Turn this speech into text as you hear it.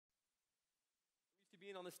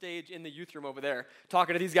being on the stage in the youth room over there,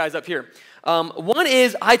 talking to these guys up here. One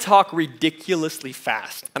is I talk ridiculously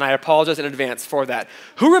fast, and I apologize in advance for that.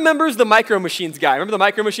 Who remembers the Micro Machines guy? Remember the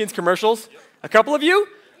Micro Machines commercials? A couple of you?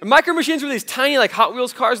 Micro Machines were these tiny like Hot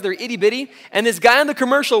Wheels cars, they're itty bitty, and this guy in the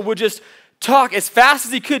commercial would just talk as fast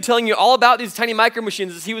as he could, telling you all about these tiny Micro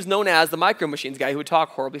Machines, as he was known as the Micro Machines guy who would talk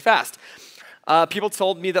horribly fast. People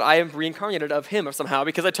told me that I am reincarnated of him somehow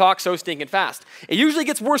because I talk so stinking fast. It usually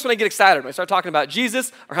gets worse when I get excited. When I start talking about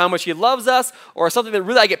Jesus or how much he loves us or something that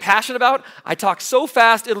really I get passionate about, I talk so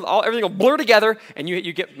fast, everything will blur together, and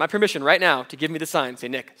you get my permission right now to give me the sign. Say,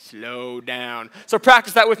 Nick, slow down. So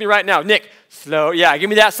practice that with me right now. Nick, slow, yeah, give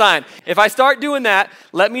me that sign. If I start doing that,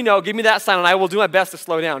 let me know, give me that sign, and I will do my best to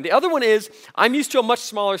slow down. The other one is I'm used to a much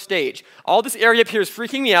smaller stage. All this area up here is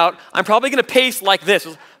freaking me out. I'm probably going to pace like this.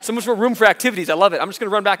 So much more room for activities. I love it. I'm just going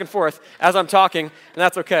to run back and forth as I'm talking, and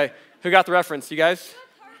that's okay. Who got the reference? You guys?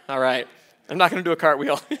 All right. I'm not going to do a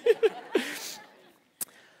cartwheel.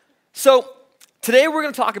 So today we're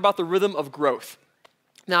going to talk about the rhythm of growth.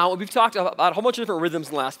 Now, we've talked about a whole bunch of different rhythms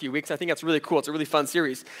in the last few weeks. I think that's really cool. It's a really fun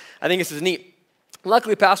series. I think this is neat.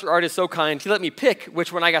 Luckily, Pastor Art is so kind, he let me pick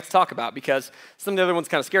which one I got to talk about because some of the other ones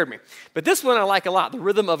kind of scared me. But this one I like a lot, the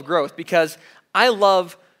rhythm of growth, because I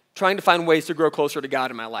love trying to find ways to grow closer to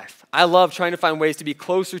God in my life. I love trying to find ways to be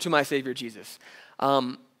closer to my Savior, Jesus.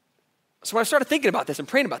 So when I started thinking about this and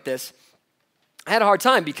praying about this, I had a hard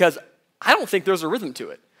time because I don't think there's a rhythm to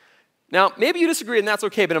it. Now, maybe you disagree and that's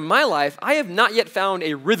okay, but in my life, I have not yet found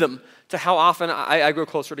a rhythm to how often I grow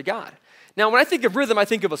closer to God. Now, when I think of rhythm, I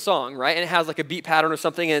think of a song, right? And it has like a beat pattern or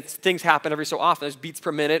something, and things happen every so often. There's beats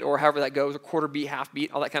per minute or however that goes, a quarter beat, half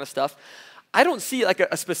beat, all that kind of stuff. I don't see like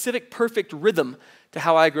a specific perfect rhythm to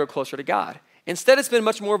how I grow closer to God. Instead, it's been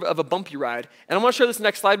much more of a bumpy ride. And I want to share this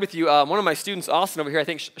next slide with you. One of my students, Austin, over here, I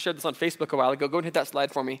think shared this on Facebook a while ago. Go and hit that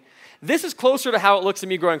slide for me. This is closer to how it looks to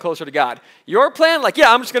me growing closer to God. Your plan, like,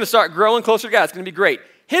 yeah, I'm just going to start growing closer to God. It's going to be great.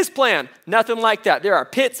 His plan, nothing like that. There are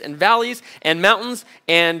pits and valleys and mountains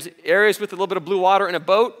and areas with a little bit of blue water and a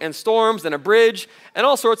boat and storms and a bridge and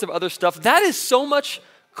all sorts of other stuff. That is so much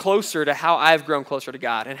closer to how I've grown closer to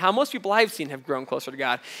God and how most people I've seen have grown closer to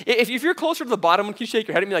God. If you're closer to the bottom, can you shake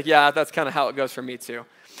your head at me like, yeah, that's kind of how it goes for me too.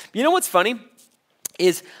 You know what's funny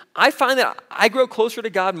is I find that I grow closer to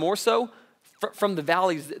God more so from the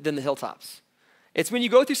valleys than the hilltops. It's when you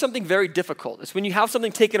go through something very difficult. It's when you have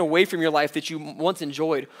something taken away from your life that you once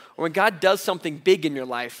enjoyed, or when God does something big in your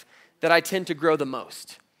life that I tend to grow the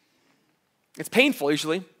most. It's painful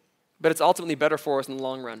usually, but it's ultimately better for us in the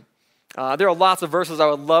long run. There are lots of verses I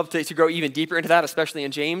would love to go even deeper into that, especially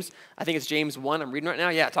in James. I think it's James 1 I'm reading right now.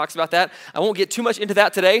 Yeah, it talks about that. I won't get too much into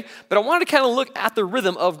that today, but I wanted to kind of look at the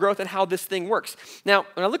rhythm of growth and how this thing works. Now,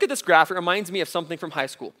 when I look at this graph, it reminds me of something from high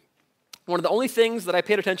school. One of the only things that I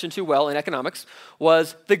paid attention to well in economics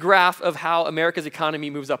was the graph of how America's economy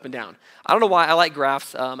moves up and down. I don't know why I like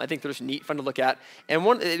graphs. I think they're just neat, fun to look at. And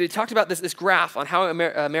they talked about this graph on how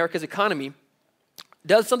America's economy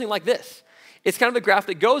does something like this. It's kind of a graph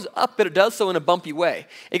that goes up, but it does so in a bumpy way.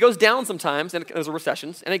 It goes down sometimes, and there's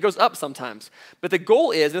recessions, and it goes up sometimes. But the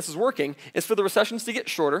goal is, and this is working, is for the recessions to get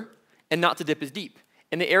shorter and not to dip as deep,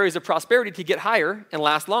 and the areas of prosperity to get higher and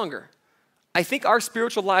last longer. I think our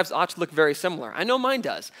spiritual lives ought to look very similar. I know mine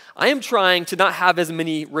does. I am trying to not have as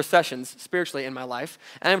many recessions spiritually in my life,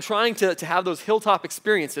 and I'm trying to have those hilltop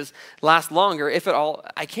experiences last longer, if at all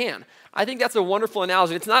I can. I think that's a wonderful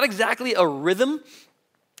analogy. It's not exactly a rhythm,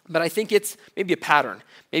 but I think it's maybe a pattern.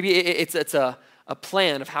 Maybe it's a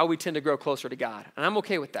plan of how we tend to grow closer to God, and I'm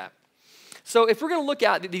okay with that. So if we're going to look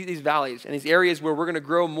at these valleys and these areas where we're going to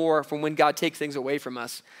grow more from when God takes things away from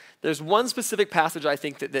us, there's one specific passage I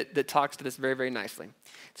think that talks to this very, very nicely.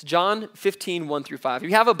 It's John 15, 1 through 5. If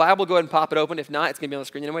you have a Bible, go ahead and pop it open. If not, it's going to be on the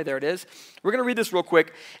screen anyway. There it is. We're going to read this real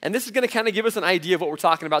quick, and this is going to kind of give us an idea of what we're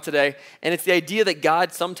talking about today, and it's the idea that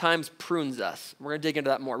God sometimes prunes us. We're going to dig into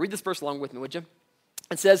that more. Read this verse along with me, would you?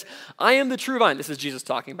 It says, I am the true vine. This is Jesus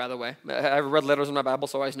talking, by the way. I have red letters in my Bible,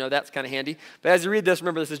 so I always know that's kind of handy. But as you read this,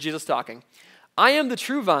 remember this is Jesus talking. I am the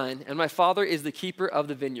true vine, and my Father is the keeper of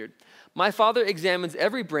the vineyard. My Father examines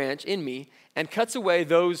every branch in me and cuts away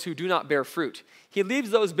those who do not bear fruit. He leaves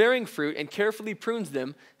those bearing fruit and carefully prunes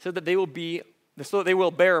them so that they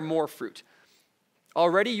will bear more fruit.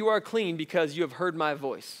 Already you are clean because you have heard my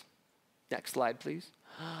voice. Next slide, please.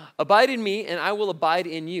 Abide in me, and I will abide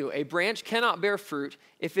in you. A branch cannot bear fruit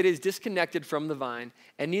if it is disconnected from the vine,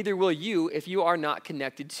 and neither will you if you are not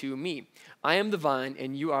connected to me. I am the vine,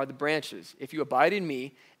 and you are the branches. If you abide in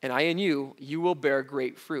me, and I in you, you will bear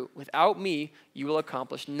great fruit. Without me, you will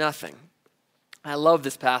accomplish nothing. I love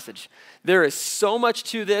this passage. There is so much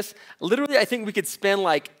to this. Literally, I think we could spend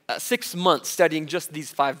like 6 months studying just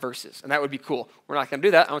these 5 verses, and that would be cool. We're not going to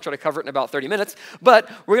do that. I'm going to try to cover it in about 30 minutes, but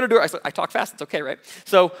we're going to do it. I talk fast. It's okay, right?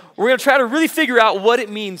 So we're going to try to really figure out what it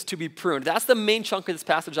means to be pruned. That's the main chunk of this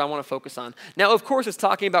passage I want to focus on. Now, of course, it's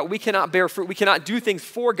talking about we cannot bear fruit. We cannot do things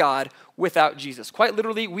for God without Jesus. Quite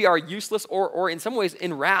literally, we are useless or in some ways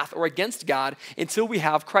in wrath or against God until we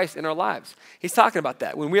have Christ in our lives. He's talking about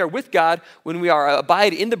that. When we are with God, when we are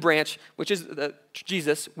abide in the branch, which is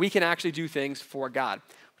Jesus, we can actually do things for God,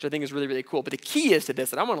 which I think is really, really cool. But the key is to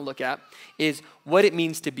this that I want to look at is what it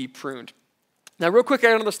means to be pruned. Now, real quick, I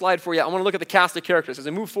got another slide for you. I want to look at the cast of characters. As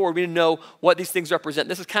we move forward, we need to know what these things represent.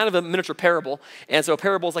 This is kind of a miniature parable, and so a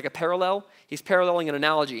parable is like a parallel. He's paralleling an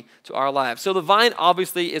analogy to our lives. So the vine,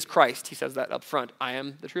 obviously, is Christ. He says that up front. I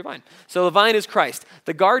am the true vine. So the vine is Christ.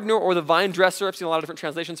 The gardener or the vine dresser, I've seen a lot of different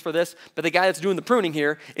translations for this, but the guy that's doing the pruning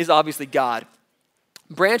here is obviously God.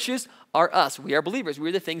 Branches are us. We are believers.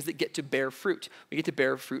 We're the things that get to bear fruit. We get to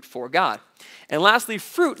bear fruit for God. And lastly,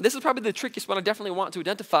 fruit. This is probably the trickiest one I definitely want to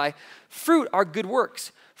identify. Fruit are good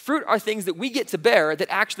works. Fruit are things that we get to bear that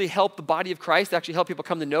actually help the body of Christ, that actually help people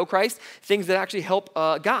come to know Christ, things that actually help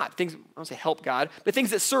God. Things, I don't say help God, but things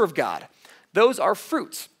that serve God. Those are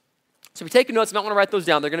fruits. So if you're taking notes, you might want to write those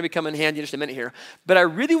down. They're going to become in handy in just a minute here. But I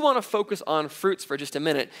really want to focus on fruits for just a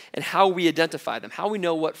minute and how we identify them, how we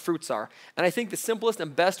know what fruits are. And I think the simplest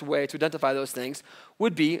and best way to identify those things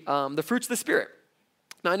would be the fruits of the Spirit.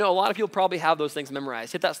 Now, I know a lot of people probably have those things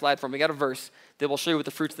memorized. Hit that slide for me. We got a verse that will show you what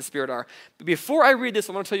the fruits of the Spirit are. But before I read this,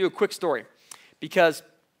 I want to tell you a quick story. Because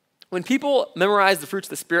when people memorize the fruits of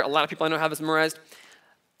the Spirit, a lot of people I know have this memorized,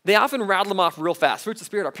 they often rattle them off real fast. Fruits of the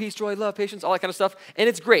Spirit are peace, joy, love, patience, all that kind of stuff. And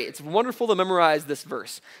it's great. It's wonderful to memorize this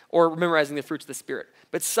verse or memorizing the fruits of the Spirit.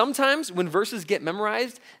 But sometimes when verses get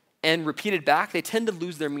memorized and repeated back, they tend to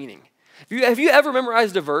lose their meaning. Have you ever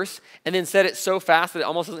memorized a verse and then said it so fast that it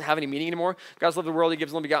almost doesn't have any meaning anymore? God loved the world, he gives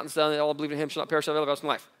his only begotten son, and all believe in him shall not perish, shall have everlasting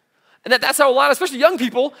life. And that's how a lot of, especially young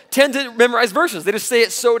people, tend to memorize verses. They just say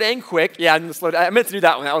it so dang quick. Yeah, I meant to do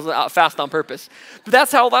that one. That was fast on purpose. But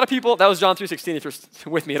that's how a lot of people, that was John 3:16 if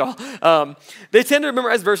you're with me at all. They tend to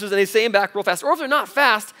memorize verses and they say them back real fast. Or if they're not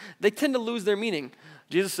fast, they tend to lose their meaning.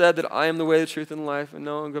 Jesus said that I am the way, the truth, and the life, and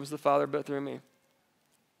no one comes to the Father but through me.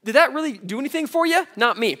 Did that really do anything for you?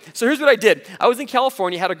 Not me. So here's what I did. I was in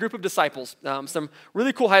California, had a group of disciples, some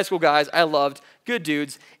really cool high school guys I loved, good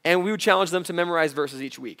dudes, and we would challenge them to memorize verses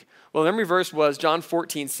each week. Well, the memory verse was John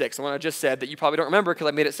 14:6, the one I just said that you probably don't remember because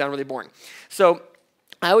I made it sound really boring. So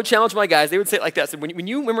I would challenge my guys. They would say it like that. So when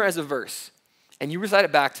you memorize a verse and you recite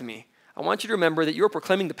it back to me, I want you to remember that you're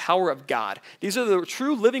proclaiming the power of God. These are the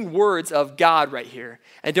true living words of God right here.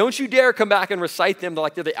 And don't you dare come back and recite them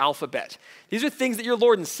like they're the alphabet. These are things that your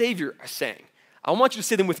Lord and Savior are saying. I want you to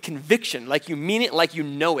say them with conviction, like you mean it, like you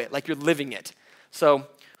know it, like you're living it. So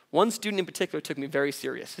one student in particular took me very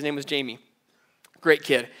serious. His name was Jamie. Great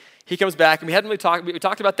kid. He comes back, and we hadn't really talked. We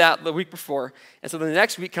talked about that the week before. And so the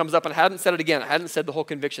next week comes up, and I hadn't said it again. I hadn't said the whole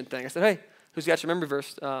conviction thing. I said, hey, who's got your memory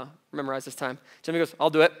verse memorized this time? Jamie goes, I'll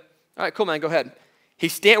do it. All right, cool, man, go ahead.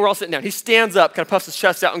 We're all sitting down. He stands up, kind of puffs his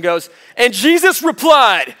chest out and goes, and Jesus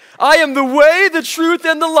replied, I am the way, the truth,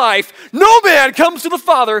 and the life. No man comes to the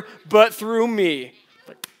Father but through me.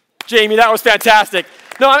 Like, Jamie, that was fantastic.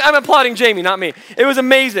 No, I'm applauding Jamie, not me. It was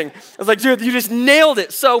amazing. I was like, dude, you just nailed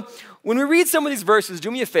it. So when we read some of these verses, do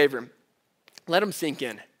me a favor. Let them sink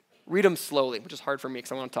in. Read them slowly, which is hard for me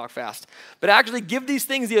because I want to talk fast. But actually give these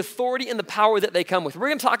things the authority and the power that they come with. We're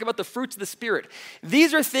going to talk about the fruits of the Spirit.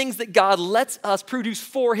 These are things that God lets us produce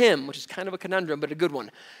for him, which is kind of a conundrum, but a good one.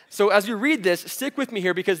 So as you read this, stick with me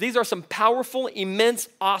here because these are some powerful, immense,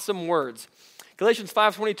 awesome words. Galatians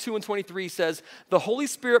 5:22 and 23 says, the Holy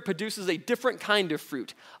Spirit produces a different kind of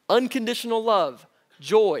fruit, unconditional love,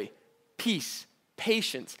 joy, peace,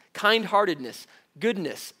 patience, kind-heartedness,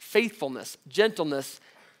 goodness, faithfulness, gentleness,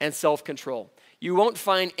 and self-control. You won't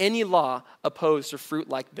find any law opposed to fruit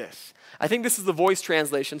like this. I think this is the Voice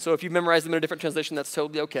translation, so if you memorize them in a different translation, that's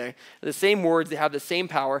totally okay. They're the same words, they have the same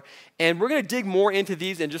power, and we're going to dig more into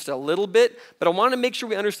these in just a little bit, but I want to make sure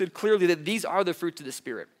we understood clearly that these are the fruits of the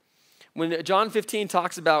Spirit. When John 15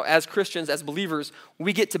 talks about as Christians, as believers,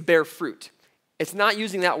 we get to bear fruit. It's not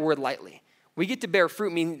using that word lightly. We get to bear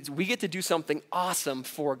fruit means we get to do something awesome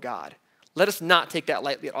for God. Let us not take that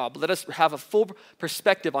lightly at all, but let us have a full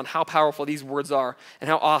perspective on how powerful these words are and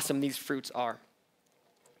how awesome these fruits are.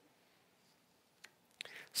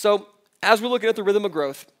 So, as we're looking at the rhythm of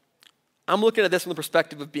growth, I'm looking at this from the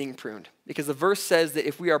perspective of being pruned, because the verse says that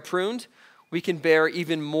if we are pruned, we can bear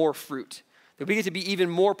even more fruit, that we get to be even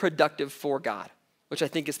more productive for God. which I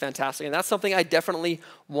think is fantastic. And that's something I definitely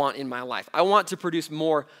want in my life. I want to produce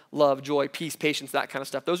more love, joy, peace, patience, that kind of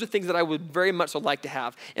stuff. Those are things that I would very much so like to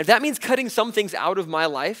have. And if that means cutting some things out of my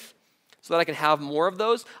life so that I can have more of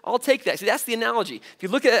those, I'll take that. See, that's the analogy. If you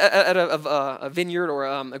look at a vineyard or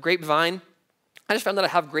a grapevine, I just found that I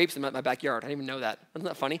have grapes in my backyard. I didn't even know that. Isn't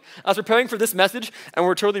that funny? I was preparing for this message, and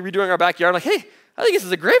we're totally redoing our backyard. I'm like, hey, I think this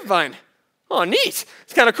is a grapevine. Oh, neat.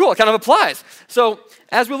 It's kind of cool. It kind of applies. So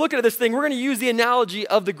as we look at this thing, we're going to use the analogy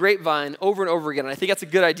of the grapevine over and over again. And I think that's a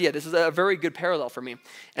good idea. This is a very good parallel for me.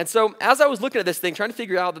 And so as I was looking at this thing, trying to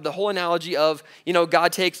figure out that the whole analogy of,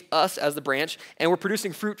 God takes us as the branch, and we're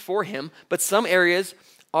producing fruit for him, but some areas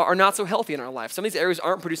are not so healthy in our life. Some of these areas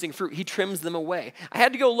aren't producing fruit. He trims them away. I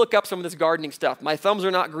had to go look up some of this gardening stuff. My thumbs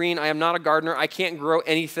are not green. I am not a gardener. I can't grow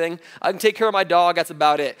anything. I can take care of my dog. That's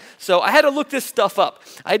about it. So I had to look this stuff up.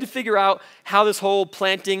 I had to figure out how this whole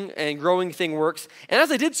planting and growing thing works. And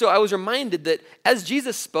as I did so, I was reminded that as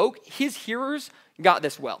Jesus spoke, his hearers got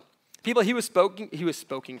this well. People he was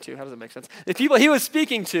speaking to, how does that make sense? The people he was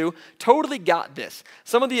speaking to totally got this.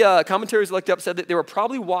 Some of the commentaries I looked up said that they were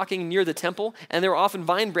probably walking near the temple, and there were often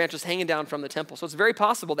vine branches hanging down from the temple. So it's very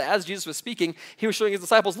possible that as Jesus was speaking, he was showing his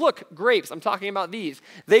disciples, look, grapes, I'm talking about these.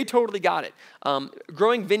 They totally got it.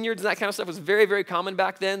 Growing vineyards and that kind of stuff was very, very common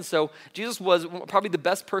back then, so Jesus was probably the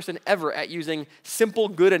best person ever at using simple,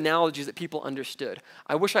 good analogies that people understood.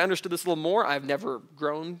 I wish I understood this a little more. I've never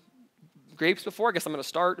grown grapes before. I guess I'm going to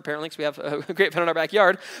start, apparently, because we have a grapevine in our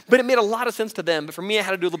backyard. But it made a lot of sense to them. But for me, I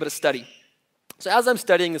had to do a little bit of study. So as I'm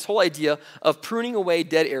studying this whole idea of pruning away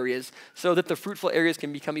dead areas so that the fruitful areas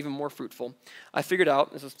can become even more fruitful, I figured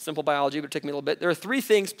out, this is simple biology, but it took me a little bit, there are 3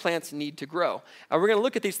 things plants need to grow. And we're going to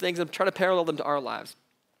look at these things and try to parallel them to our lives.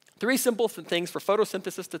 3 simple things for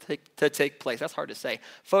photosynthesis to take place. That's hard to say.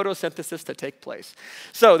 Photosynthesis to take place.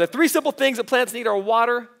 So the 3 simple things that plants need are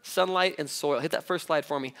water, sunlight, and soil. Hit that first slide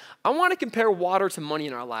for me. I want to compare water to money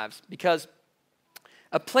in our lives because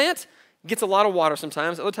a plant gets a lot of water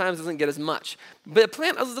sometimes, other times doesn't get as much. But a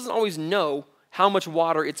plant doesn't always know how much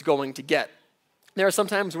water it's going to get. There are some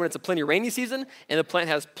times when it's a plenty rainy season and the plant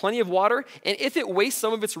has plenty of water, and if it wastes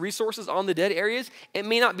some of its resources on the dead areas, it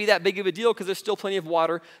may not be that big of a deal because there's still plenty of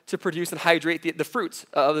water to produce and hydrate the fruits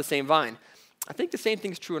of the same vine. I think the same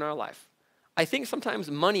thing's true in our life. I think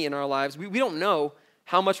sometimes money in our lives, we don't know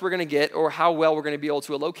how much we're going to get or how well we're going to be able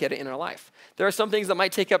to allocate it in our life. There are some things that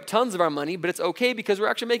might take up tons of our money, but it's okay because we're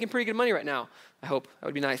actually making pretty good money right now. I hope. That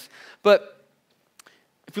would be nice. But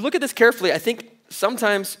if we look at this carefully, I think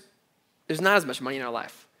sometimes there's not as much money in our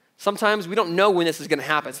life. Sometimes we don't know when this is going to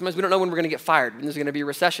happen. Sometimes we don't know when we're going to get fired, when there's going to be a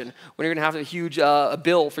recession, when you're going to have a huge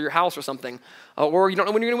bill for your house or something, or you don't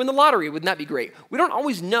know when you're going to win the lottery. Wouldn't that be great? We don't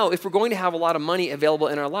always know if we're going to have a lot of money available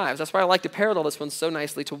in our lives. That's why I like to parallel this one so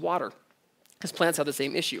nicely to water, because plants have the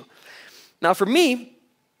same issue. Now for me,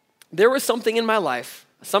 there was something in my life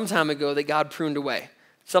some time ago that God pruned away,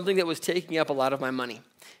 something that was taking up a lot of my money.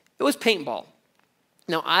 It was paintball.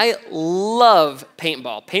 Now, I love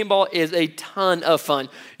paintball. Paintball is a ton of fun.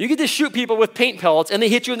 You get to shoot people with paint pellets, and they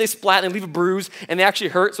hit you, and they splat, and they leave a bruise, and they actually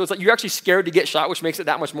hurt. So it's like you're actually scared to get shot, which makes it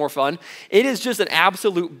that much more fun. It is just an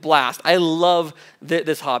absolute blast. I love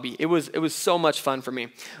this hobby. It was so much fun for me.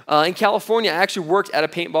 In California, I actually worked at a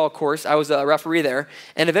paintball course. I was a referee there,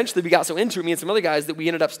 and eventually we got so into it, me and some other guys, that we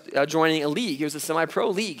ended up joining a league. It was a semi-pro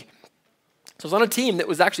league. So I was on a team that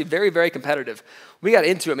was actually very, very competitive. We got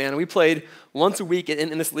into it, man. We played once a week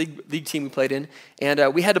in this league team we played in,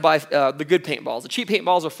 and we had to buy the good paintballs. The cheap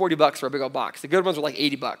paintballs are $40 for a big old box. The good ones were like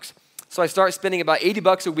 $80. So I started spending about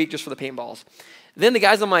 $80 a week just for the paintballs. Then the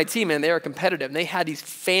guys on my team, man, they were competitive, and they had these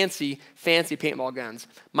fancy paintball guns.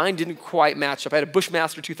 Mine didn't quite match up. I had a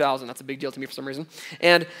Bushmaster 2000. That's a big deal to me for some reason.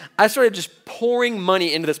 And I started just pouring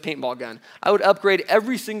money into this paintball gun. I would upgrade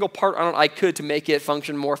every single part on it I could to make it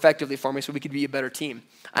function more effectively for me so we could be a better team.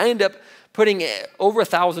 I ended up putting over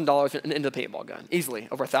 $1,000 into the paintball gun, easily,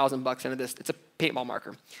 over $1,000 into this. It's a paintball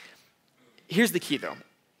marker. Here's the key, though.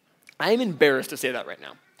 I am embarrassed to say that right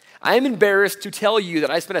now. I am embarrassed to tell you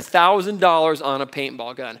that I spent $1,000 on a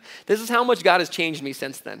paintball gun. This is how much God has changed me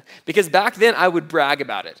since then. Because back then, I would brag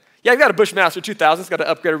about it. Yeah, I've got a Bushmaster 2000. It's got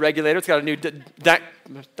an upgraded regulator. It's got a new, I don't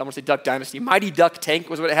want to say Duck Dynasty. Mighty Duck tank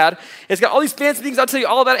was what it had. It's got all these fancy things. I'll tell you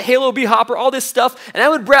all about it. Halo B Hopper, all this stuff. And I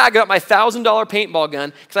would brag about my $1,000 paintball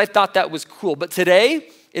gun because I thought that was cool. But today,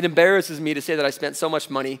 it embarrasses me to say that I spent so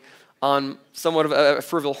much money on somewhat of a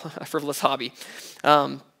frivolous hobby.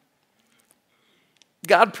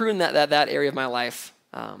 God pruned that area of my life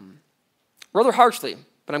rather harshly,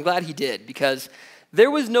 but I'm glad he did because there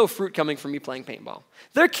was no fruit coming from me playing paintball.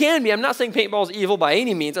 There can be. I'm not saying paintball is evil by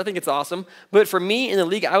any means. I think it's awesome. But for me, in the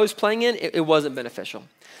league I was playing in, it wasn't beneficial.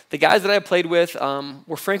 The guys that I played with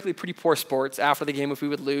were frankly pretty poor sports. After the game, if we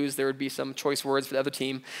would lose, there would be some choice words for the other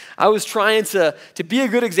team. I was trying to be a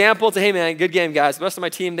good example to, hey man, good game, guys. The rest of my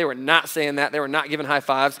team, they were not saying that. They were not giving high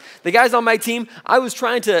fives. The guys on my team, I was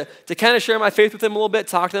trying to kind of share my faith with them a little bit,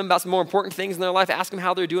 talk to them about some more important things in their life, ask them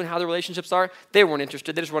how they're doing, how their relationships are. They weren't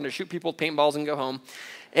interested. They just wanted to shoot people with paintballs and go home.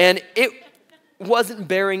 And it wasn't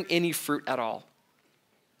bearing any fruit at all.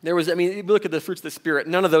 You look at the fruits of the Spirit,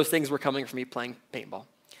 none of those things were coming from me playing paintball.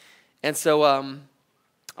 And so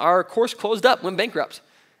our course closed up, went bankrupt,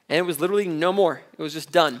 and it was literally no more. It was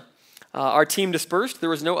just done. Our team dispersed. There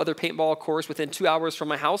was no other paintball course within 2 hours from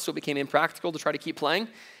my house, so it became impractical to try to keep playing.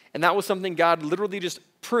 And that was something God literally just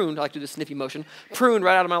pruned, I like to do the sniffy motion, pruned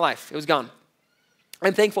right out of my life. It was gone.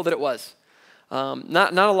 I'm thankful that it was.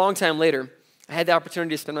 Not a long time later, I had the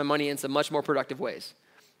opportunity to spend my money in some much more productive ways.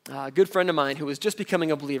 A good friend of mine who was just becoming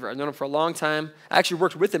a believer. I've known him for a long time. I actually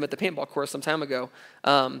worked with him at the paintball course some time ago.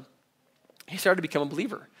 He started to become a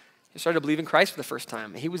believer. He started to believe in Christ for the first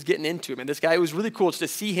time. He was getting into him. And this guy, it was really cool just to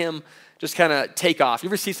see him just kind of take off. You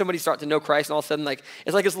ever see somebody start to know Christ and all of a sudden,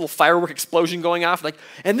 it's like this little firework explosion going off,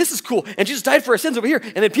 and this is cool. And Jesus died for our sins over here.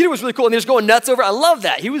 And then Peter was really cool, and he was going nuts over. I love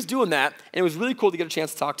that. He was doing that. And it was really cool to get a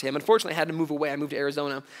chance to talk to him. Unfortunately, I had to move away. I moved to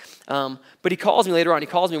Arizona. But he calls me later on. He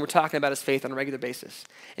calls me, and we're talking about his faith on a regular basis.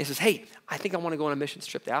 And he says, hey, I think I want to go on a missions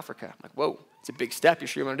trip to Africa. I'm like, whoa, it's a big step. You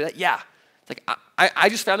sure you want to do that? Yeah. It's like, I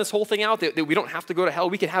just found this whole thing out that we don't have to go to hell.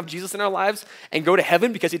 We can have Jesus in our lives and go to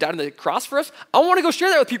heaven because he died on the cross for us. I want to go share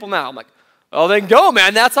that with people now. I'm like, oh, then go,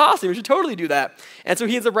 man. That's awesome. We should totally do that. And so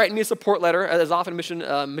he ends up writing me a support letter, as often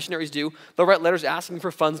missionaries do. They'll write letters asking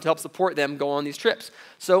for funds to help support them go on these trips.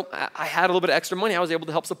 So I had a little bit of extra money. I was able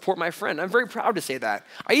to help support my friend. I'm very proud to say that.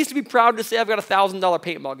 I used to be proud to say I've got a $1,000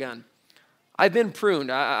 paintball gun. I've been pruned.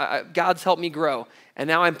 God's helped me grow. And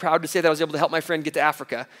now I'm proud to say that I was able to help my friend get to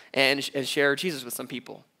Africa and share Jesus with some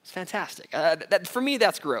people. It's fantastic. For me,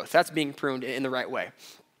 that's growth. That's being pruned in the right way.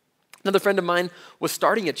 Another friend of mine was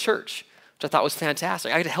starting a church, which I thought was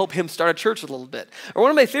fantastic. I had to help him start a church a little bit. Or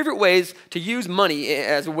one of my favorite ways to use money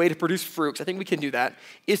as a way to produce fruit, 'cause I think we can do that,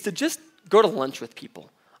 is to just go to lunch with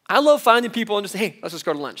people. I love finding people and just say, hey, let's just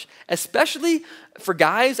go to lunch. Especially for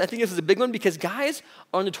guys, I think this is a big one because guys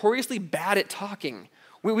are notoriously bad at talking.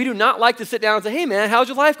 We do not like to sit down and say, hey man, how's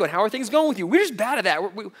your life going? How are things going with you? We're just bad at that.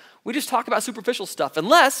 We just talk about superficial stuff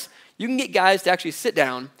unless you can get guys to actually sit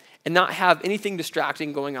down and not have anything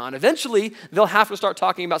distracting going on. Eventually, they'll have to start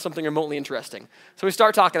talking about something remotely interesting. So we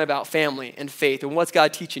start talking about family and faith and what's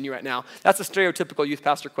God teaching you right now. That's a stereotypical youth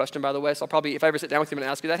pastor question, by the way. So I'll probably, if I ever sit down with him and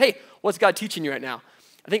ask you that, hey, what's God teaching you right now?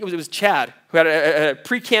 I think it was Chad who had a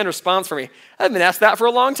pre-canned response for me. I've been asked that for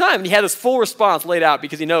a long time. And he had this full response laid out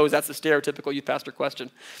because he knows that's the stereotypical youth pastor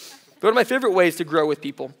question. But one of my favorite ways to grow with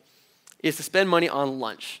people is to spend money on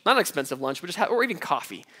lunch. Not an expensive lunch, but or even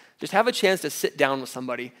coffee. Just have a chance to sit down with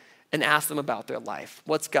somebody and ask them about their life.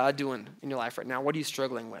 What's God doing in your life right now? What are you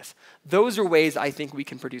struggling with? Those are ways I think we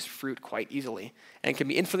can produce fruit quite easily and can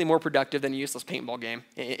be infinitely more productive than a useless paintball game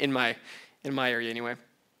in my area anyway.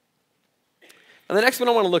 And the next one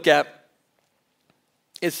I want to look at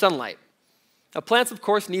is sunlight. Now, plants, of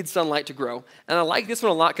course, need sunlight to grow. And I like this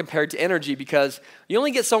one a lot compared to energy because you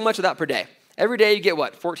only get so much of that per day. Every day you get,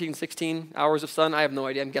 14, 16 hours of sun? I have no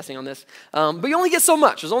idea. I'm guessing on this. But you only get so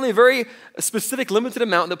much. There's only a very specific, limited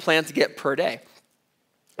amount that plants get per day.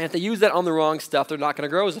 And if they use that on the wrong stuff, they're not going to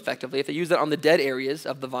grow as effectively. If they use that on the dead areas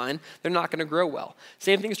of the vine, they're not going to grow well.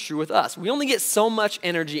 Same thing is true with us. We only get so much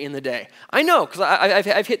energy in the day. I know, because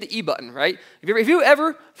I've hit the E button, right? If you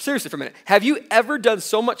ever, seriously for a minute, have you ever done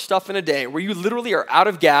so much stuff in a day where you literally are out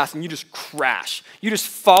of gas and you just crash? You just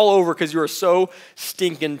fall over because you are so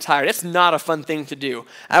stinking tired. It's not a fun thing to do.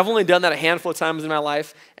 I've only done that a handful of times in my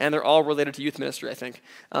life, and they're all related to youth ministry, I think.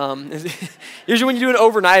 Usually when you do an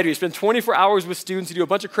overnighter, you spend 24 hours with students, you do a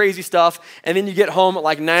bunch of crazy stuff, and then you get home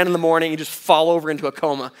at 9 in the morning, and you just fall over into a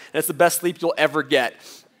coma, and it's the best sleep you'll ever get.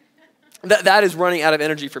 That is running out of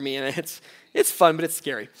energy for me, and it's fun, but it's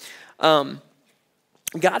scary. God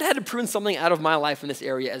had to prune something out of my life in this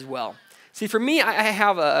area as well. See, for me, I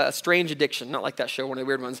have a strange addiction, not like that show, one of the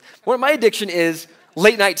weird ones. My addiction is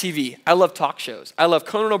late night TV. I love talk shows. I love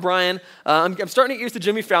Conan O'Brien. I'm starting to get used to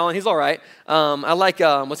Jimmy Fallon. He's all right. I like,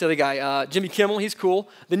 what's the other guy? Jimmy Kimmel. He's cool.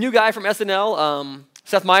 The new guy from SNL,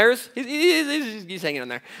 Seth Meyers, he's hanging in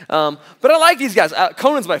there. But I like these guys.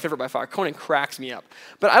 Conan's my favorite by far. Conan cracks me up.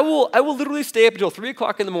 But I will literally stay up until 3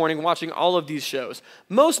 o'clock in the morning watching all of these shows.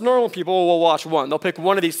 Most normal people will watch one. They'll pick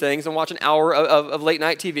one of these things and watch an hour of late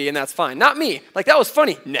night TV, and that's fine. Not me. Like, that was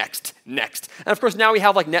funny. Next. And of course, now we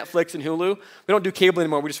have like Netflix and Hulu. We don't do cable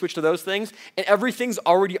anymore. We just switch to those things, and everything's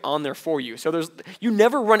already on there for you. So you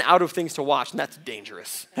never run out of things to watch, and that's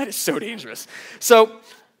dangerous. That is so dangerous. So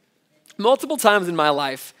multiple times in my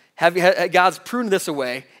life, God's pruned this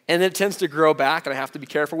away, and then it tends to grow back, and I have to be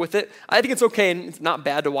careful with it. I think it's okay, and it's not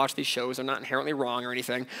bad to watch these shows. They're not inherently wrong or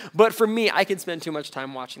anything. But for me, I can spend too much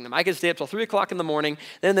time watching them. I can stay up till 3 o'clock in the morning,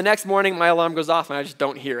 then the next morning, my alarm goes off, and I just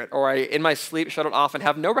don't hear it. Or in my sleep, shut it off and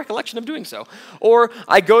have no recollection of doing so. Or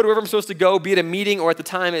I go to wherever I'm supposed to go, be it a meeting, or at the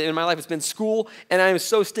time in my life, it's been school, and I'm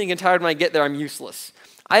so stinking tired when I get there, I'm useless.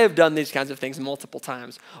 I have done these kinds of things multiple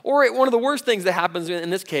times. Or one of the worst things that happens in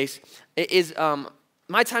this case is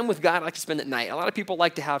my time with God I like to spend at night. A lot of people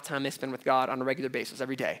like to have time they spend with God on a regular basis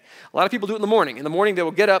every day. A lot of people do it in the morning. In the morning, they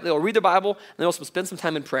will get up, they will read the Bible, and they'll also spend some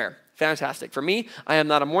time in prayer. Fantastic. For me, I am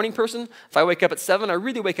not a morning person. If I wake up at 7, I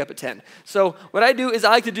really wake up at 10. So what I do is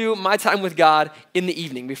I like to do my time with God in the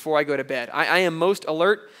evening before I go to bed. I am most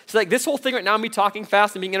alert. So like this whole thing right now, me talking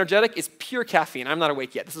fast and being energetic, is pure caffeine. I'm not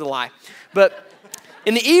awake yet. This is a lie. But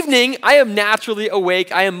in the evening, I am naturally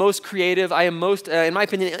awake. I am most creative. I am most, in my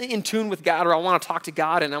opinion, in tune with God, or I want to talk to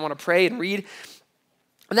God, and I want to pray and read.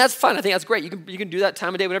 And that's fun. I think that's great. You can do that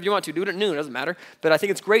time of day whenever you want to. Do it at noon. It doesn't matter. But I think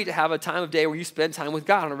it's great to have a time of day where you spend time with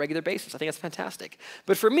God on a regular basis. I think that's fantastic.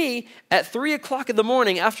 But for me, at 3 o'clock in the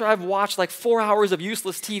morning, after I've watched like 4 hours of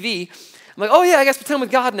useless TV, I'm like, oh yeah, I got to spend time with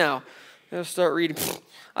God now. I start reading.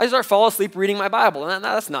 I start falling asleep reading my Bible, and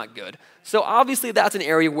that's not good. So obviously that's an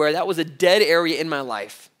area where that was a dead area in my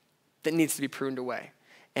life that needs to be pruned away.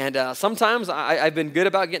 And sometimes I've been good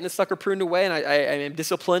about getting this sucker pruned away, and I am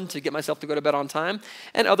disciplined to get myself to go to bed on time.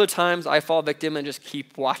 And other times I fall victim and just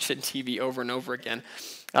keep watching TV over and over again.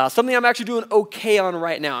 Something I'm actually doing okay on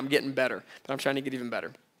right now. I'm getting better, but I'm trying to get even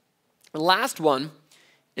better. The last one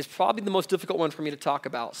is probably the most difficult one for me to talk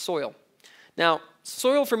about, soil. Now,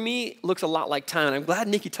 soil for me looks a lot like time, and I'm glad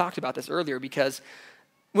Nikki talked about this earlier, because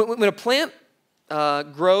when a plant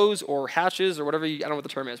grows or hatches or whatever, I don't know what the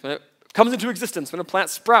term is, when it comes into existence, when a plant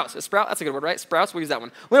sprouts, that's a good word, right? Sprouts, we'll use that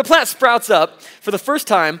one. When a plant sprouts up for the first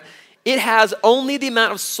time, it has only the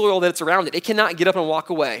amount of soil that's around it. It cannot get up and walk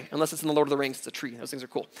away unless it's in the Lord of the Rings. It's a tree. Those things are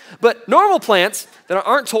cool. But normal plants that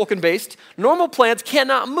aren't Tolkien-based, normal plants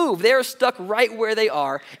cannot move. They are stuck right where they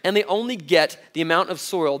are, and they only get the amount of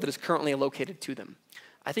soil that is currently allocated to them.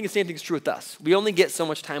 I think the same thing is true with us. We only get so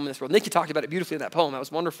much time in this world. Nikki talked about it beautifully in that poem. That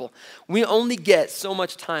was wonderful. We only get so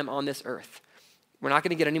much time on this earth. We're not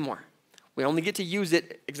going to get any more. We only get to use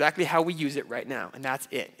it exactly how we use it right now, and that's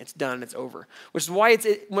it. It's done. It's over. Which is why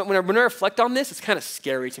when I reflect on this, it's kind of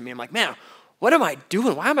scary to me. I'm like, man, what am I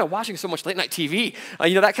doing? Why am I watching so much late night TV?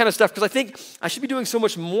 That kind of stuff, because I think I should be doing so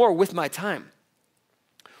much more with my time.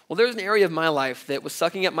 Well, there's an area of my life that was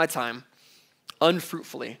sucking up my time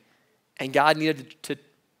unfruitfully, and God needed to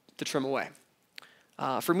trim away.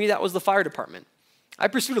 For me, that was the fire department. I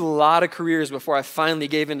pursued a lot of careers before I finally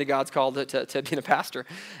gave in to God's call to being a pastor.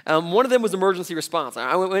 One of them was emergency response.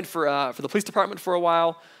 I went for the police department for a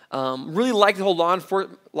while. Really liked the whole law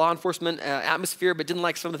enforcement atmosphere, but didn't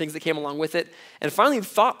like some of the things that came along with it. And finally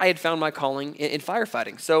thought I had found my calling in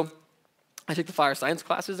firefighting. So I took the fire science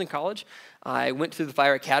classes in college. I went to the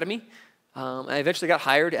fire academy. I eventually got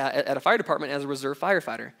hired at a fire department as a reserve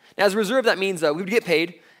firefighter. Now, as a reserve, that means we would get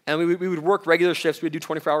paid, and we would work regular shifts. We would do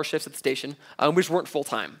 24-hour shifts at the station. We just weren't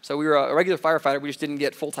full-time. So we were a regular firefighter. We just didn't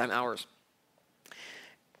get full-time hours.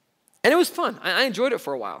 And it was fun. I enjoyed it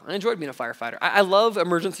for a while. I enjoyed being a firefighter. I love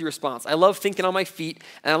emergency response. I love thinking on my feet,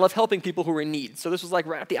 and I love helping people who are in need. So this was like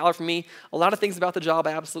right up the alley for me. A lot of things about the job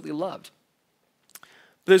I absolutely loved. But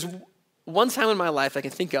there's one time in my life I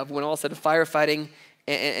can think of when all of a sudden firefighting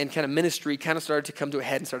and kind of ministry kind of started to come to a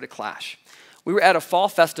head and started to clash. We were at a fall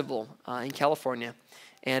festival in California,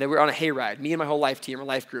 and we were on a hayride, me and my whole life team, our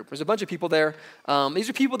life group. There's a bunch of people there. These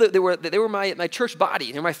are people they were my church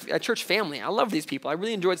body. They're my church family. I love these people. I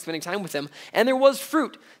really enjoyed spending time with them, and there was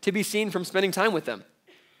fruit to be seen from spending time with them.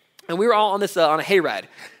 And we were all on this on a hayride.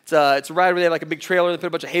 It's a ride where they have like a big trailer, they put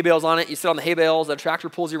a bunch of hay bales on it. You sit on the hay bales, the tractor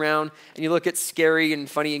pulls you around, and you look at scary and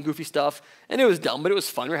funny and goofy stuff. And it was dumb, but it was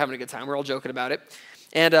fun. We were having a good time. We were all joking about it.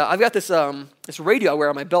 And I've got this radio I wear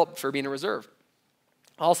on my belt for being a reserve.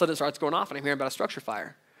 All of a sudden it starts going off, and I'm hearing about a structure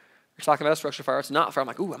fire. We're talking about a structure fire. It's not fire. I'm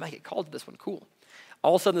like, ooh, I might get called to this one. Cool.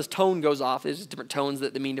 all of a sudden this tone goes off. There's different tones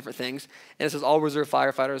that mean different things. And it says, all reserve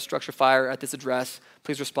firefighters, structure fire at this address.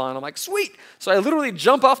 Please respond. I'm like, sweet. So I literally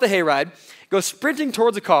jump off the hayride, go sprinting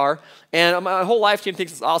towards a car, and my whole life team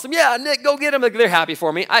thinks it's awesome. Yeah, Nick, go get him. Like, they're happy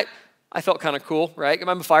for me. I felt kind of cool, right? I'm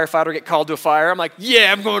a firefighter, get called to a fire. I'm like,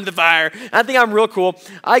 yeah, I'm going to the fire. I think I'm real cool.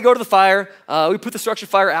 I go to the fire. We put the structure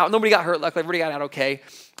fire out. Nobody got hurt. Luckily, everybody got out okay.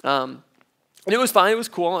 And it was fine. It was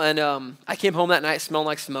cool. And I came home that night smelling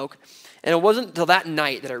like smoke. And it wasn't until that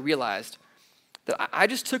night that I realized that I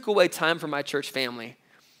just took away time from my church family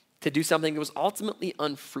to do something that was ultimately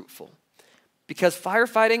unfruitful. Because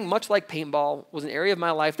firefighting, much like paintball, was an area of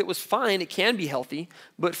my life that was fine. It can be healthy.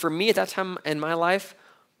 But for me at that time in my life,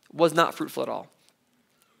 was not fruitful at all.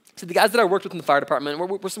 So the guys that I worked with in the fire department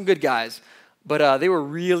were some good guys, but they were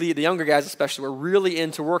really, the younger guys especially, were really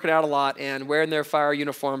into working out a lot and wearing their fire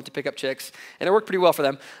uniform to pick up chicks, and it worked pretty well for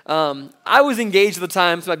them. I was engaged at the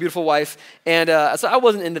time to my beautiful wife, and so I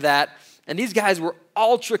wasn't into that, and these guys were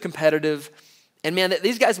ultra competitive, and man,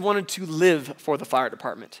 these guys wanted to live for the fire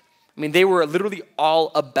department. I mean, they were literally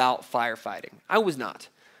all about firefighting. I was not.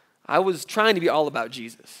 I was trying to be all about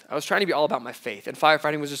Jesus. I was trying to be all about my faith, and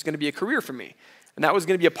firefighting was just going to be a career for me, and that was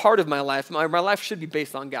going to be a part of my life. My life should be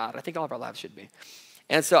based on God. I think all of our lives should be.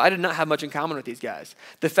 And so I did not have much in common with these guys.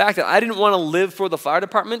 The fact that I didn't want to live for the fire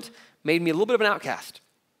department made me a little bit of an outcast.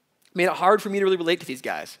 It made it hard for me to really relate to these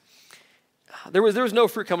guys. There was no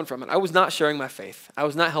fruit coming from it. I was not sharing my faith. I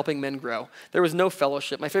was not helping men grow. There was no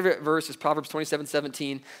fellowship. My favorite verse is Proverbs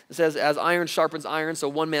 27:17. It says, as iron sharpens iron, so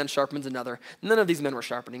one man sharpens another. None of these men were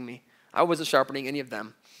sharpening me. I wasn't sharpening any of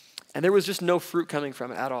them. And there was just no fruit coming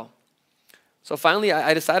from it at all. So finally,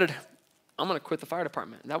 I decided I'm going to quit the fire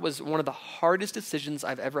department. And that was one of the hardest decisions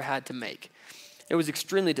I've ever had to make. It was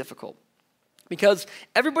extremely difficult. Because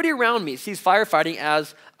everybody around me sees firefighting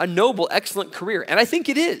as a noble, excellent career. And I think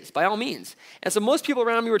it is, by all means. And so most people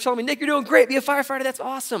around me were telling me, Nick, you're doing great. Be a firefighter. That's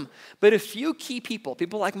awesome. But a few key people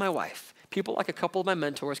like my wife, people like a couple of my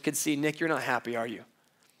mentors could see, Nick, you're not happy, are you?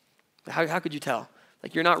 How could you tell?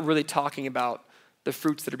 Like, you're not really talking about the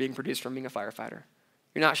fruits that are being produced from being a firefighter.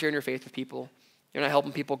 You're not sharing your faith with people. You're not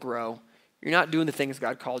helping people grow. You're not doing the things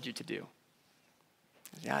God called you to do.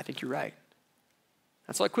 Yeah, I think you're right.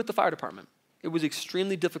 And so I quit the fire department. It was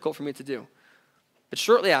extremely difficult for me to do. But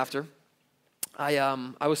shortly after,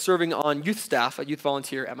 I was serving on youth staff, a youth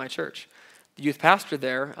volunteer at my church. The youth pastor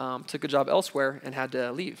there took a job elsewhere and had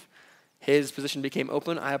to leave. His position became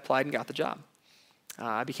open. I applied and got the job.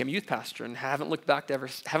 I became a youth pastor and haven't looked back ever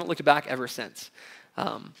since.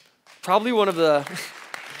 Probably one of the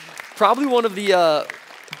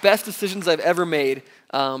best decisions I've ever made.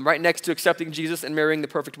 Right next to accepting Jesus and marrying the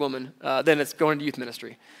perfect woman, then it's going to youth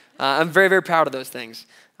ministry. I'm very, very proud of those things.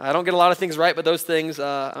 I don't get a lot of things right, but those things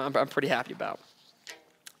I'm pretty happy about.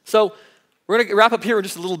 So we're going to wrap up here in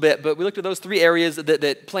just a little bit, but we looked at those three areas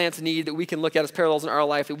that plants need that we can look at as parallels in our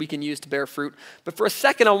life that we can use to bear fruit. But for a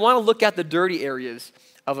second, I want to look at the dirty areas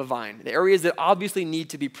of a vine, the areas that obviously need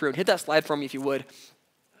to be pruned. Hit that slide for me if you would.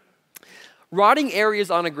 Rotting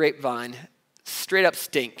areas on a grapevine straight up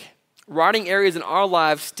stink. Rotting areas in our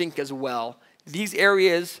lives stink as well. These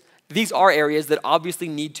are areas that obviously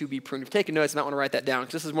need to be pruned. If you're taking notes, you might want to write that down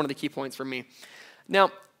because this is one of the key points for me.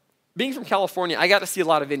 Now, being from California, I got to see a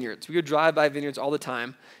lot of vineyards. We would drive by vineyards all the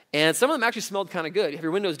time, and some of them actually smelled kind of good. You have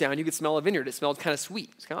your windows down, you could smell a vineyard. It smelled kind of sweet.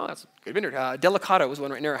 It's kind of, oh, that's a good vineyard. Delicado was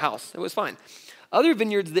one right near our house. It was fine. Other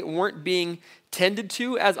vineyards that weren't being tended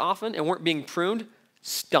to as often and weren't being pruned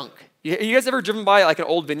stunk. You guys ever driven by like an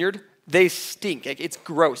old vineyard? They stink. It's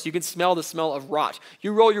gross. You can smell the smell of rot.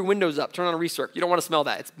 You roll your windows up, turn on a recirc. You don't want to smell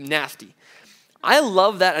that. It's nasty. I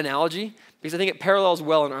love that analogy because I think it parallels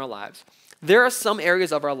well in our lives. There are some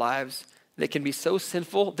areas of our lives that can be so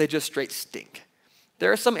sinful, they just straight stink.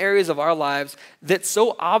 There are some areas of our lives that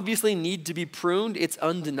so obviously need to be pruned, it's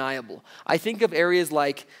undeniable. I think of areas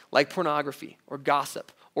like pornography or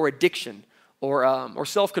gossip or addiction or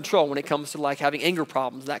self-control when it comes to like having anger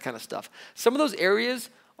problems, that kind of stuff. Some of those areas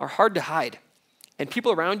are hard to hide. And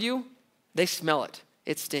people around you, they smell it.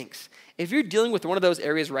 It stinks. If you're dealing with one of those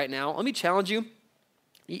areas right now, let me challenge you.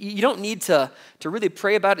 You don't need to really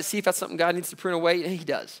pray about it, see if that's something God needs to prune away. He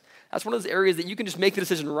does. That's one of those areas that you can just make the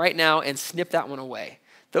decision right now and snip that one away.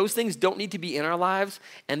 Those things don't need to be in our lives,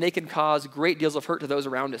 and they can cause great deals of hurt to those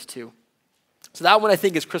around us too. So that one I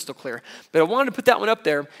think is crystal clear. But I wanted to put that one up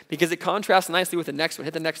there because it contrasts nicely with the next one.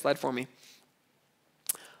 Hit the next slide for me.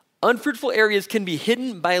 Unfruitful areas can be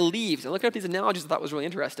hidden by leaves. And looking at these analogies I thought was really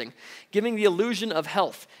interesting. Giving the illusion of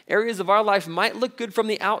health. Areas of our life might look good from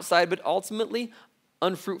the outside, but ultimately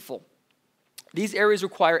unfruitful. These areas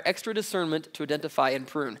require extra discernment to identify and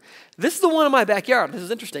prune. This is the one in my backyard. This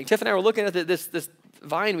is interesting. Tiff and I were looking at this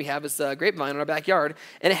vine we have, this grapevine in our backyard,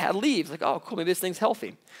 and it had leaves. Like, oh, cool, maybe this thing's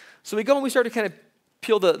healthy. So we go and we start to kind of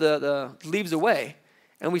peel the leaves away,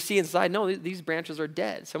 and we see inside, no, these branches are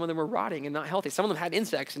dead. Some of them were rotting and not healthy. Some of them had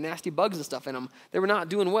insects and nasty bugs and stuff in them. They were not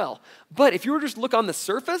doing well. But if you were to just look on the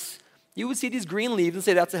surface, you would see these green leaves and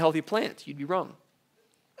say that's a healthy plant. You'd be wrong.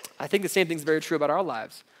 I think the same thing is very true about our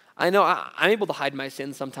lives. I know I'm able to hide my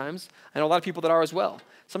sins sometimes. I know a lot of people that are as well.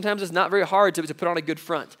 Sometimes it's not very hard to put on a good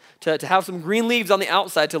front, to have some green leaves on the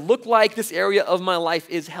outside, to look like this area of my life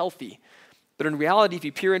is healthy. But in reality, if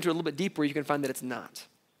you peer into it a little bit deeper, you can find that it's not.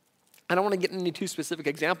 I don't want to get into too specific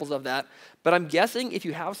examples of that, but I'm guessing if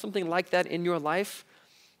you have something like that in your life,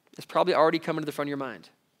 it's probably already coming to the front of your mind.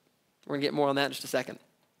 We're going to get more on that in just a second.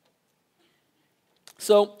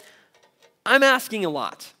 So I'm asking a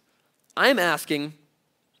lot. I'm asking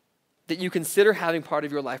that you consider having part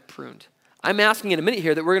of your life pruned. I'm asking in a minute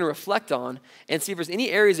here that we're going to reflect on and see if there's any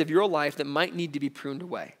areas of your life that might need to be pruned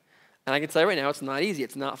away. And I can tell you right now, it's not easy.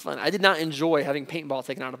 It's not fun. I did not enjoy having paintball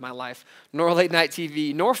taken out of my life, nor late night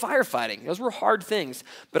TV, nor firefighting. Those were hard things,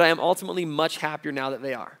 but I am ultimately much happier now that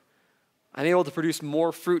they are. I'm able to produce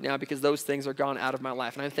more fruit now because those things are gone out of my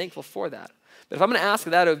life, and I'm thankful for that. But if I'm going to ask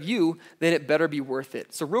that of you, then it better be worth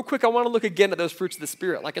it. So real quick, I want to look again at those fruits of the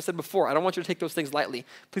Spirit. Like I said before, I don't want you to take those things lightly.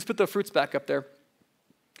 Please put the fruits back up there.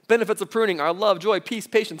 Benefits of pruning are love, joy, peace,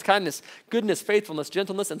 patience, kindness, goodness, faithfulness,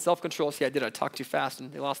 gentleness, and self-control. See, I talked too fast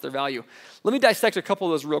and they lost their value. Let me dissect a couple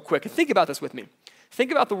of those real quick. And think about this with me.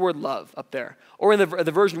 Think about the word love up there. Or in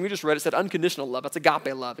the version we just read, it said unconditional love. That's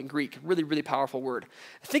agape love in Greek. Really, really powerful word.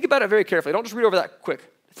 Think about it very carefully. Don't just read over that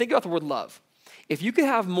quick. Think about the word love. If you could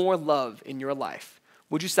have more love in your life,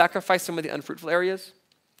 would you sacrifice some of the unfruitful areas?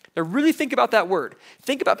 Now really think about that word.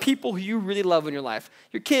 Think about people who you really love in your life.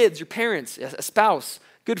 Your kids, your parents, a spouse,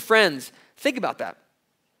 good friends. Think about that.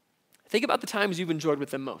 Think about the times you've enjoyed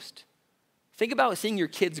with them most. Think about seeing your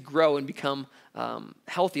kids grow and become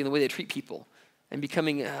healthy in the way they treat people and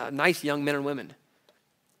becoming nice young men and women.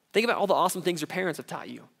 Think about all the awesome things your parents have taught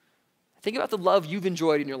you. Think about the love you've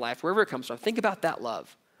enjoyed in your life, wherever it comes from. Think about that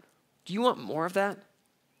love. Do you want more of that?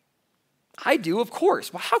 I do, of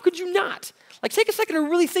course. Well, how could you not? Like, take a second to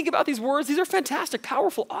really think about these words. These are fantastic,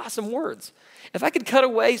 powerful, awesome words. If I could cut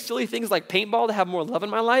away silly things like paintball to have more love in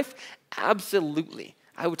my life, absolutely.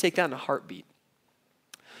 I would take that in a heartbeat.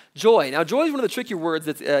 Joy. Now, joy is one of the tricky words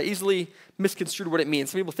that's easily misconstrued what it means.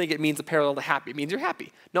 Some people think it means a parallel to happy. It means you're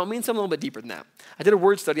happy. No, it means something a little bit deeper than that. I did a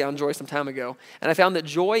word study on joy some time ago, and I found that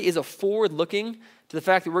joy is a forward-looking to the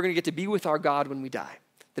fact that we're going to get to be with our God when we die.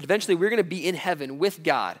 That eventually we're going to be in heaven with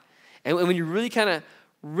God. And when you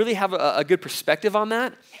really have a good perspective on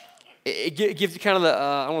that, it gives you kind of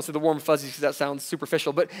I don't want to say the warm fuzzies because that sounds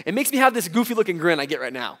superficial, but it makes me have this goofy looking grin I get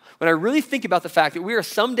right now. When I really think about the fact that we are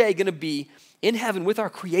someday going to be in heaven with our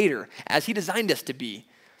Creator as He designed us to be,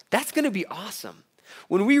 that's going to be awesome.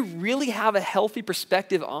 When we really have a healthy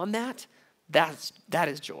perspective on that, that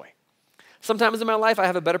is joy. Sometimes in my life I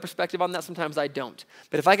have a better perspective on that, sometimes I don't.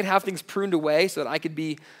 But if I could have things pruned away so that I could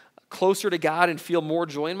be closer to God and feel more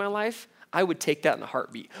joy in my life, I would take that in a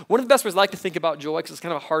heartbeat. One of the best ways I like to think about joy, because it's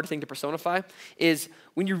kind of a hard thing to personify, is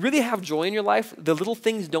when you really have joy in your life, the little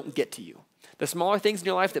things don't get to you. The smaller things in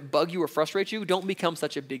your life that bug you or frustrate you don't become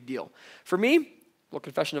such a big deal. For me, little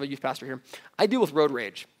confession of a youth pastor here, I deal with road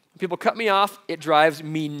rage. When people cut me off, it drives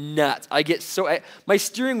me nuts. My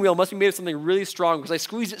steering wheel must be made of something really strong because I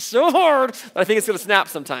squeeze it so hard that I think it's going to snap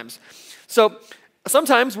sometimes. So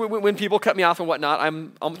sometimes when people cut me off and whatnot,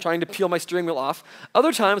 I'm trying to peel my steering wheel off.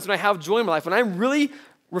 Other times when I have joy in my life, when I'm really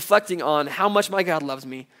reflecting on how much my God loves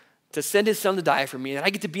me, to send His Son to die for me, and I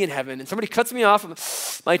get to be in heaven, and somebody cuts me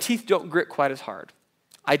off, my teeth don't grit quite as hard.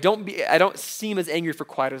 I don't seem as angry for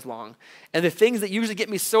quite as long. And the things that usually get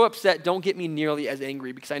me so upset don't get me nearly as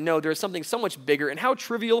angry because I know there's something so much bigger and how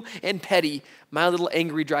trivial and petty my little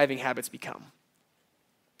angry driving habits become.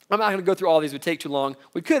 I'm not going to go through all these. It would take too long.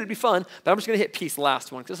 We could. It'd be fun. But I'm just going to hit peace, the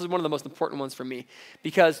last one, because this is one of the most important ones for me.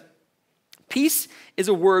 Because peace is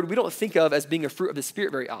a word we don't think of as being a fruit of the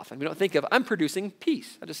Spirit very often. We don't think of, I'm producing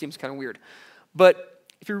peace. That just seems kind of weird. But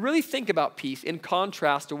if you really think about peace in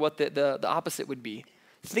contrast to what the opposite would be,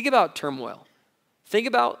 think about turmoil. Think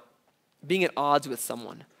about being at odds with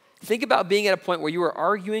someone. Think about being at a point where you are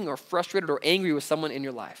arguing or frustrated or angry with someone in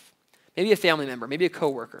your life. Maybe a family member, maybe a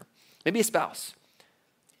coworker, maybe a spouse.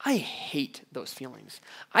 I hate those feelings.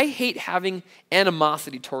 I hate having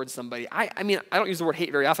animosity towards somebody. I mean, I don't use the word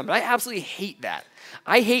hate very often, but I absolutely hate that.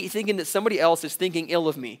 I hate thinking that somebody else is thinking ill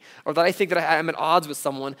of me or that I think that I'm at odds with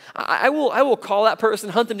someone. I will call that person,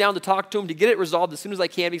 hunt them down to talk to them, to get it resolved as soon as I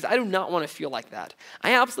can because I do not want to feel like that.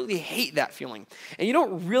 I absolutely hate that feeling. And you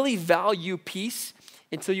don't really value peace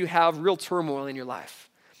until you have real turmoil in your life.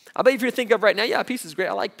 I bet if you think of right now, yeah, peace is great.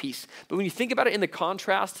 I like peace. But when you think about it in the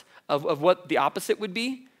contrast of what the opposite would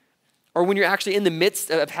be, or when you're actually in the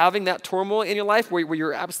midst of having that turmoil in your life where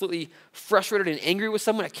you're absolutely frustrated and angry with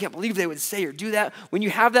someone, I can't believe they would say or do that. When you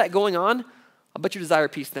have that going on, I bet you desire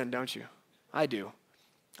peace then, don't you? I do.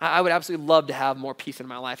 I would absolutely love to have more peace in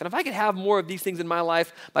my life. And if I could have more of these things in my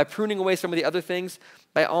life by pruning away some of the other things,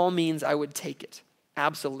 by all means, I would take it.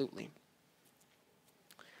 Absolutely.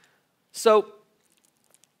 So,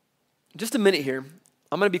 just a minute here.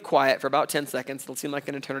 I'm going to be quiet for about 10 seconds. It'll seem like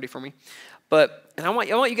an eternity for me. And I want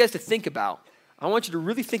you guys to think about, I want you to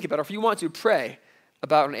really think about, or if you want to, pray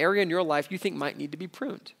about an area in your life you think might need to be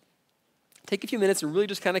pruned. Take a few minutes and really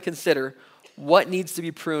just kind of consider what needs to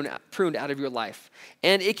be pruned out of your life.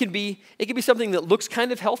 And it can be something that looks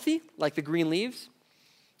kind of healthy, like the green leaves,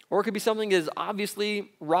 or it could be something that is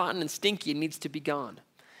obviously rotten and stinky and needs to be gone.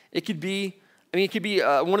 It could be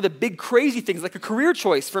one of the big crazy things, like a career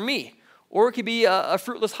choice for me. Or it could be a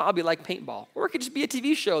fruitless hobby like paintball. Or it could just be a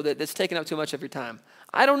TV show that's taking up too much of your time.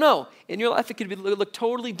 I don't know. In your life, it could look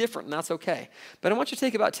totally different, and that's okay. But I want you to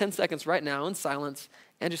take about 10 seconds right now in silence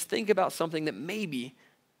and just think about something that maybe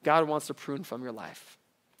God wants to prune from your life.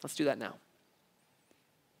 Let's do that now.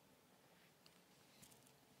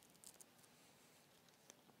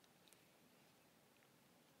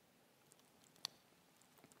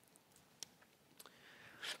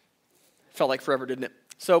 Felt like forever, didn't it?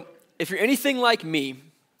 So, if you're anything like me,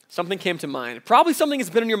 something came to mind. Probably something that's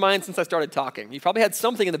been in your mind since I started talking. You probably had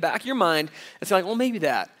something in the back of your mind that's like, well, maybe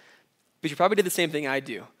that. But you probably did the same thing I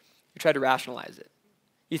do. You tried to rationalize it.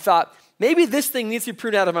 You thought, maybe this thing needs to be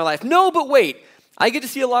pruned out of my life. No, but wait. I get to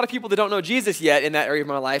see a lot of people that don't know Jesus yet in that area of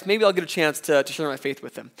my life. Maybe I'll get a chance to share my faith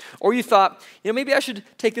with them. Or you thought, maybe I should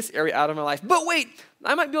take this area out of my life. But wait,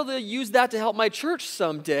 I might be able to use that to help my church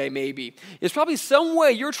someday, maybe. There's probably some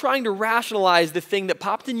way you're trying to rationalize the thing that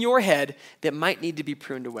popped in your head that might need to be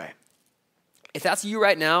pruned away. If that's you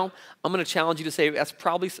right now, I'm going to challenge you to say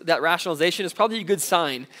that rationalization is probably a good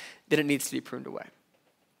sign that it needs to be pruned away.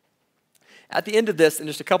 At the end of this, in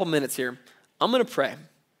just a couple minutes here, I'm going to pray.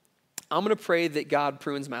 I'm going to pray that God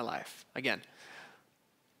prunes my life. Again,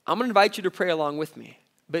 I'm going to invite you to pray along with me,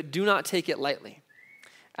 but do not take it lightly.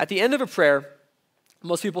 At the end of a prayer,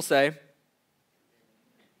 most people say,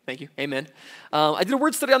 thank you, amen. I did a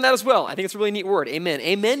word study on that as well. I think it's a really neat word, amen.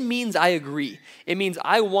 Amen means I agree. It means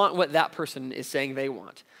I want what that person is saying they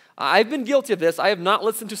want. I've been guilty of this. I have not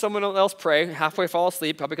listened to someone else pray, halfway fall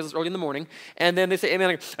asleep, probably because it's early in the morning, and then they say, amen.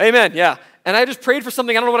 I go, amen, yeah. And I just prayed for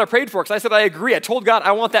something, I don't know what I prayed for, because I said I agree. I told God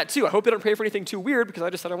I want that too. I hope they don't pray for anything too weird, because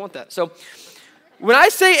I just said I want that. So when I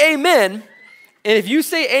say amen, and if you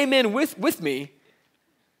say amen with me,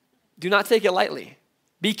 do not take it lightly.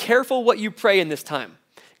 Be careful what you pray in this time.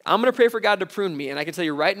 I'm going to pray for God to prune me, and I can tell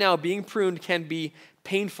you right now, being pruned can be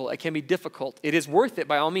painful. It can be difficult. It is worth it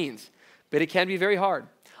by all means, but it can be very hard.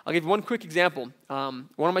 I'll give you one quick example. One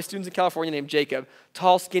of my students in California named Jacob,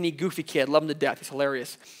 tall, skinny, goofy kid, love him to death. He's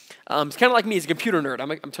hilarious. He's kind of like me. He's a computer nerd. I'm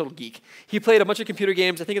a total geek. He played a bunch of computer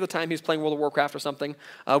games. I think at the time he was playing World of Warcraft or something.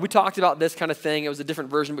 We talked about this kind of thing. It was a different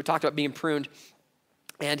version. We talked about being pruned,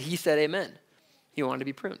 and he said amen. He wanted to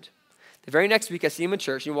be pruned. The very next week, I see him in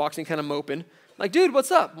church, and he walks in kind of moping. I'm like, dude, what's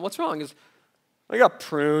up? What's wrong? He goes, I got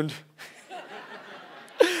pruned.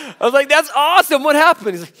 I was like, that's awesome. What happened?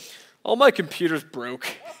 He's like, all my computers broke.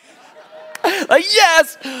 Like,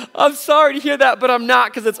 yes, I'm sorry to hear that, but I'm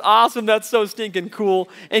not, because it's awesome. That's so stinking cool.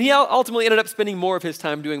 And he ultimately ended up spending more of his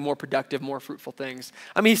time doing more productive, more fruitful things.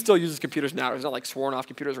 I mean, he still uses computers now. He's not like sworn off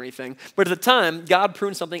computers or anything. But at the time, God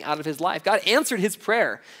pruned something out of his life. God answered his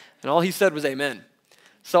prayer, and all he said was amen.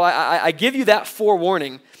 So I give you that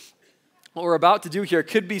forewarning. What we're about to do here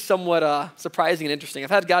could be somewhat surprising and interesting. I've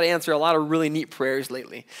had God answer a lot of really neat prayers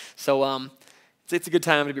lately. So it's a good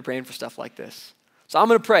time to be praying for stuff like this. So I'm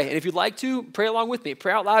going to pray. And if you'd like to, pray along with me.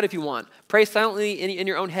 Pray out loud if you want. Pray silently in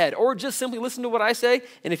your own head. Or just simply listen to what I say.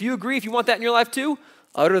 And if you agree, if you want that in your life too,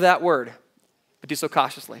 utter that word. But do so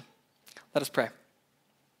cautiously. Let us pray.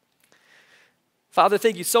 Father,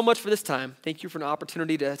 thank you so much for this time. Thank you for an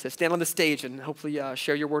opportunity to stand on the stage and hopefully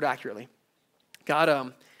share your word accurately.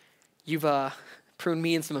 God, you've pruned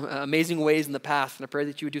me in some amazing ways in the past, and I pray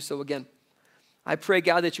that you would do so again. I pray,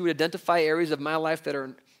 God, that you would identify areas of my life that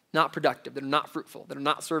are not productive, that are not fruitful, that are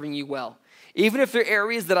not serving you well. Even if they're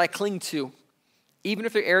areas that I cling to, even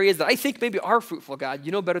if they're areas that I think maybe are fruitful, God,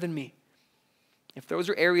 you know better than me. If those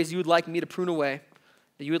are areas you would like me to prune away,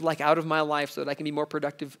 that you would like out of my life so that I can be more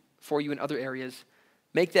productive for you in other areas,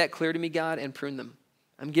 make that clear to me, God, and prune them.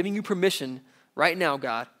 I'm giving you permission right now,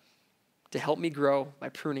 God, to help me grow by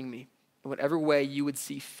pruning me in whatever way you would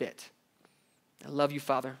see fit. I love you,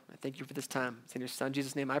 Father. I thank you for this time. It's in your Son,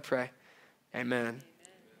 Jesus' name I pray. Amen.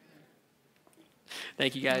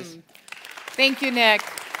 Thank you, guys. Thank you, Nick.